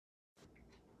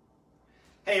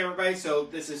Hey everybody, so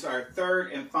this is our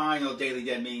third and final Daily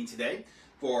Den meeting today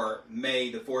for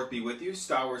May the 4th be with you,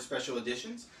 Star Wars Special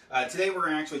Editions. Today we're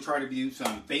going to actually try to do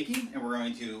some baking, and we're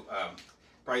going to,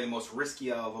 probably the most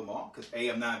risky of them all, because A,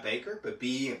 I'm not a baker, but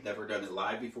B, I've never done it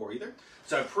live before either.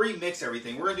 So I pre-mixed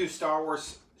everything. We're going to do Star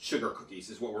Wars sugar cookies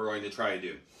is what we're going to try to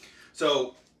do.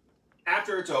 So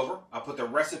after it's over, I'll put the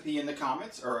recipe in the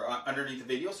comments or underneath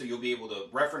the video, so you'll be able to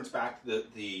reference back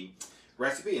the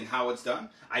recipe and how it's done.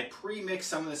 I pre-mixed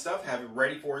some of the stuff, have it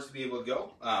ready for us to be able to go.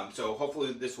 So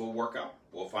hopefully this will work out.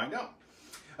 We'll find out.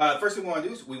 First thing we want to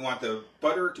do is we want the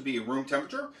butter to be room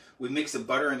temperature. We mix the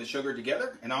butter and the sugar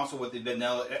together, and also with the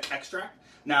vanilla extract.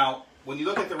 Now, when you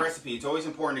look at the recipe, it's always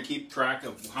important to keep track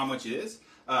of how much it is.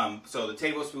 So the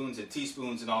tablespoons and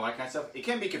teaspoons and all that kind of stuff. It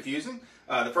can be confusing.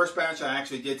 The first batch I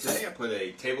actually did today, I put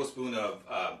a tablespoon of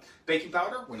baking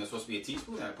powder when it's supposed to be a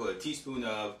teaspoon, and I put a teaspoon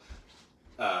of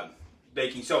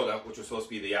baking soda, which was supposed to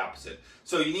be the opposite.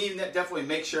 So you need to definitely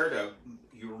make sure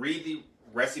you read the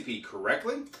recipe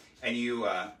correctly, and you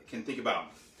can think it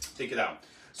out.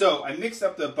 So I mixed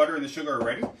up the butter and the sugar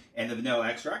already, and the vanilla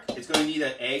extract. It's going to need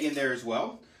an egg in there as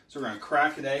well. So we're going to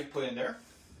crack an egg, put it in there.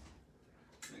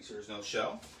 Make sure there's no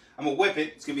shell. I'm going to whip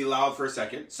it. It's going to be loud for a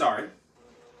second. Sorry.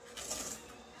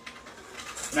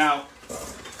 Now,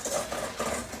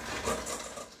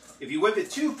 if you whip it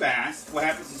too fast, what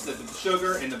happens is that the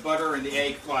sugar and the butter and the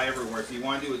egg fly everywhere. So you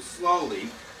want to do it slowly,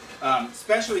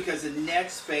 especially because the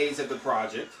next phase of the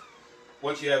project,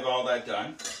 once you have all that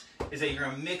done, is that you're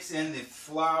going to mix in the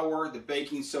flour, the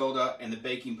baking soda, and the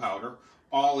baking powder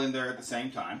all in there at the same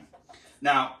time.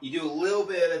 Now, you do a little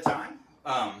bit at a time,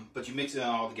 but you mix it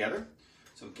all together.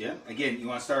 So again, you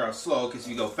want to start off slow, because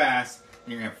if you go fast,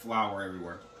 you're going to have flour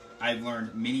everywhere. I've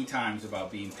learned many times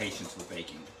about being patient with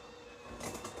baking.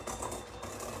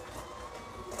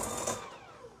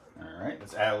 All right,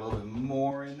 let's add a little bit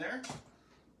more in there.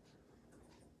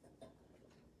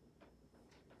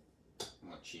 I'm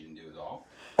going to cheat and do it all.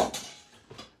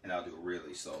 And I'll do it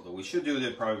really slow, though we should do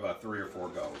it probably about 3 or 4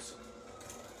 goes.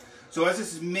 So as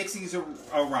this is mixing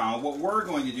around, what we're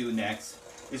going to do next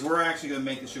is we're actually going to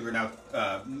make the sugar now,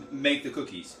 make the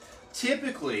cookies.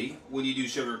 Typically, when you do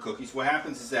sugar cookies, what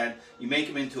happens is that you make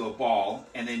them into a ball,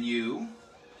 and then you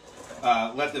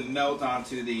let them melt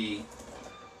onto the,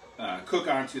 cook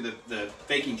onto the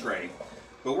baking tray.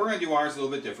 But we're going to do ours a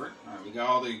little bit different. All right, we got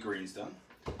all the ingredients done.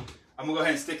 I'm going to go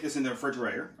ahead and stick this in the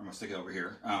refrigerator. I'm going to stick it over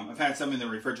here. I've had some in the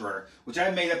refrigerator, which I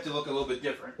made up to look a little bit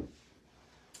different.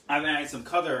 I've added some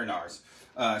color in ours.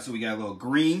 So we got a little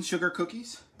green sugar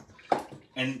cookies,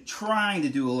 and trying to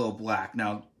do a little black.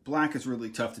 Now, black is really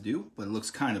tough to do, but it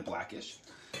looks kind of blackish.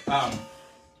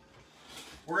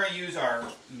 We're going to use our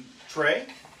tray.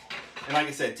 And like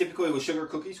I said, typically with sugar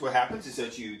cookies, what happens is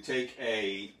that you take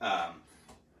a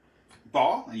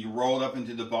ball and you roll it up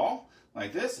into the ball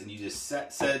like this, and you just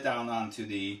set it down onto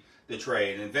the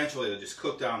tray, and eventually it'll just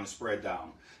cook down and spread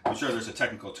down. I'm sure there's a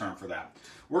technical term for that.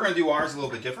 We're going to do ours a little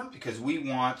bit different because we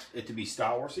want it to be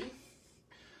Star Wars-y.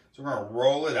 So we're going to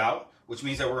roll it out, which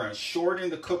means that we're going to shorten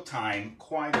the cook time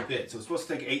quite a bit. So it's supposed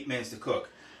to take 8 minutes to cook.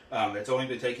 It's only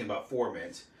been taking about 4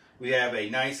 minutes. We have a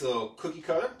nice little cookie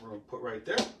cutter we're going to put right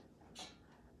there.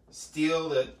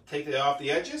 Take it off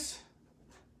the edges.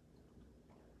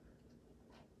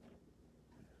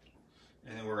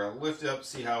 And then we're going to lift it up,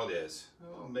 see how it is.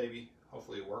 Oh, maybe,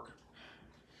 hopefully it'll work.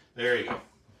 There you go.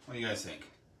 What do you guys think?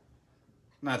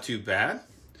 Not too bad.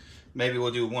 Maybe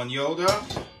we'll do one Yoda.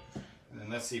 And then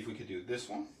let's see if we could do this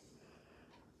one.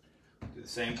 Do the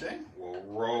same thing. We'll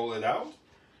roll it out.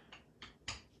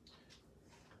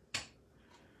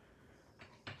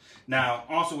 Now,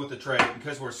 also with the tray,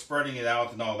 because we're spreading it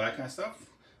out and all that kind of stuff,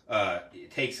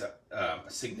 it takes a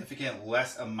significant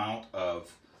less amount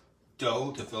of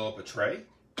dough to fill up a tray.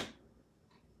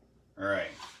 All right,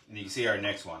 and you can see our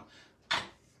next one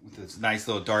with this nice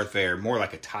little Darth Vader, more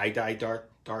like a tie-dye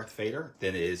Darth Vader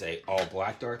than it is a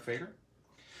all-black Darth Vader.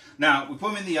 Now, we put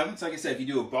them in the oven. So like I said, if you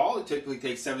do a ball, it typically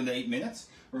takes 7 to 8 minutes.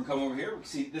 We're going to come over here.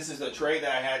 See, this is the tray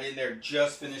that I had in there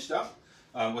just finished up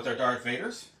with our Darth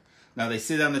Vaders. Now, they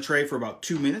sit on the tray for about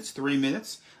 2 minutes, 3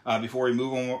 minutes before we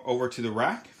move them over to the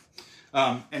rack.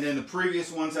 And then the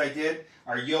previous ones I did,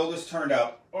 our Yodas turned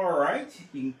out all right.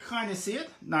 You can kind of see it.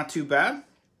 Not too bad.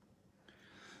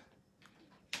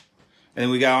 And then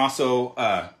we got also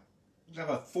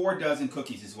about 4 dozen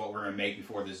cookies is what we're going to make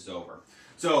before this is over.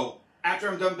 So after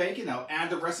I'm done baking, I'll add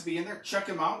the recipe in there. Check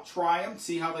them out. Try them.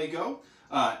 See how they go.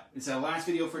 It's our last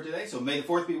video for today. So May the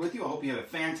 4th be with you. I hope you have a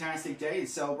fantastic day and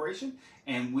celebration.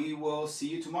 And we will see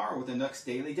you tomorrow with the next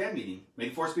Daily Den meeting. May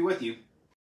the 4th be with you.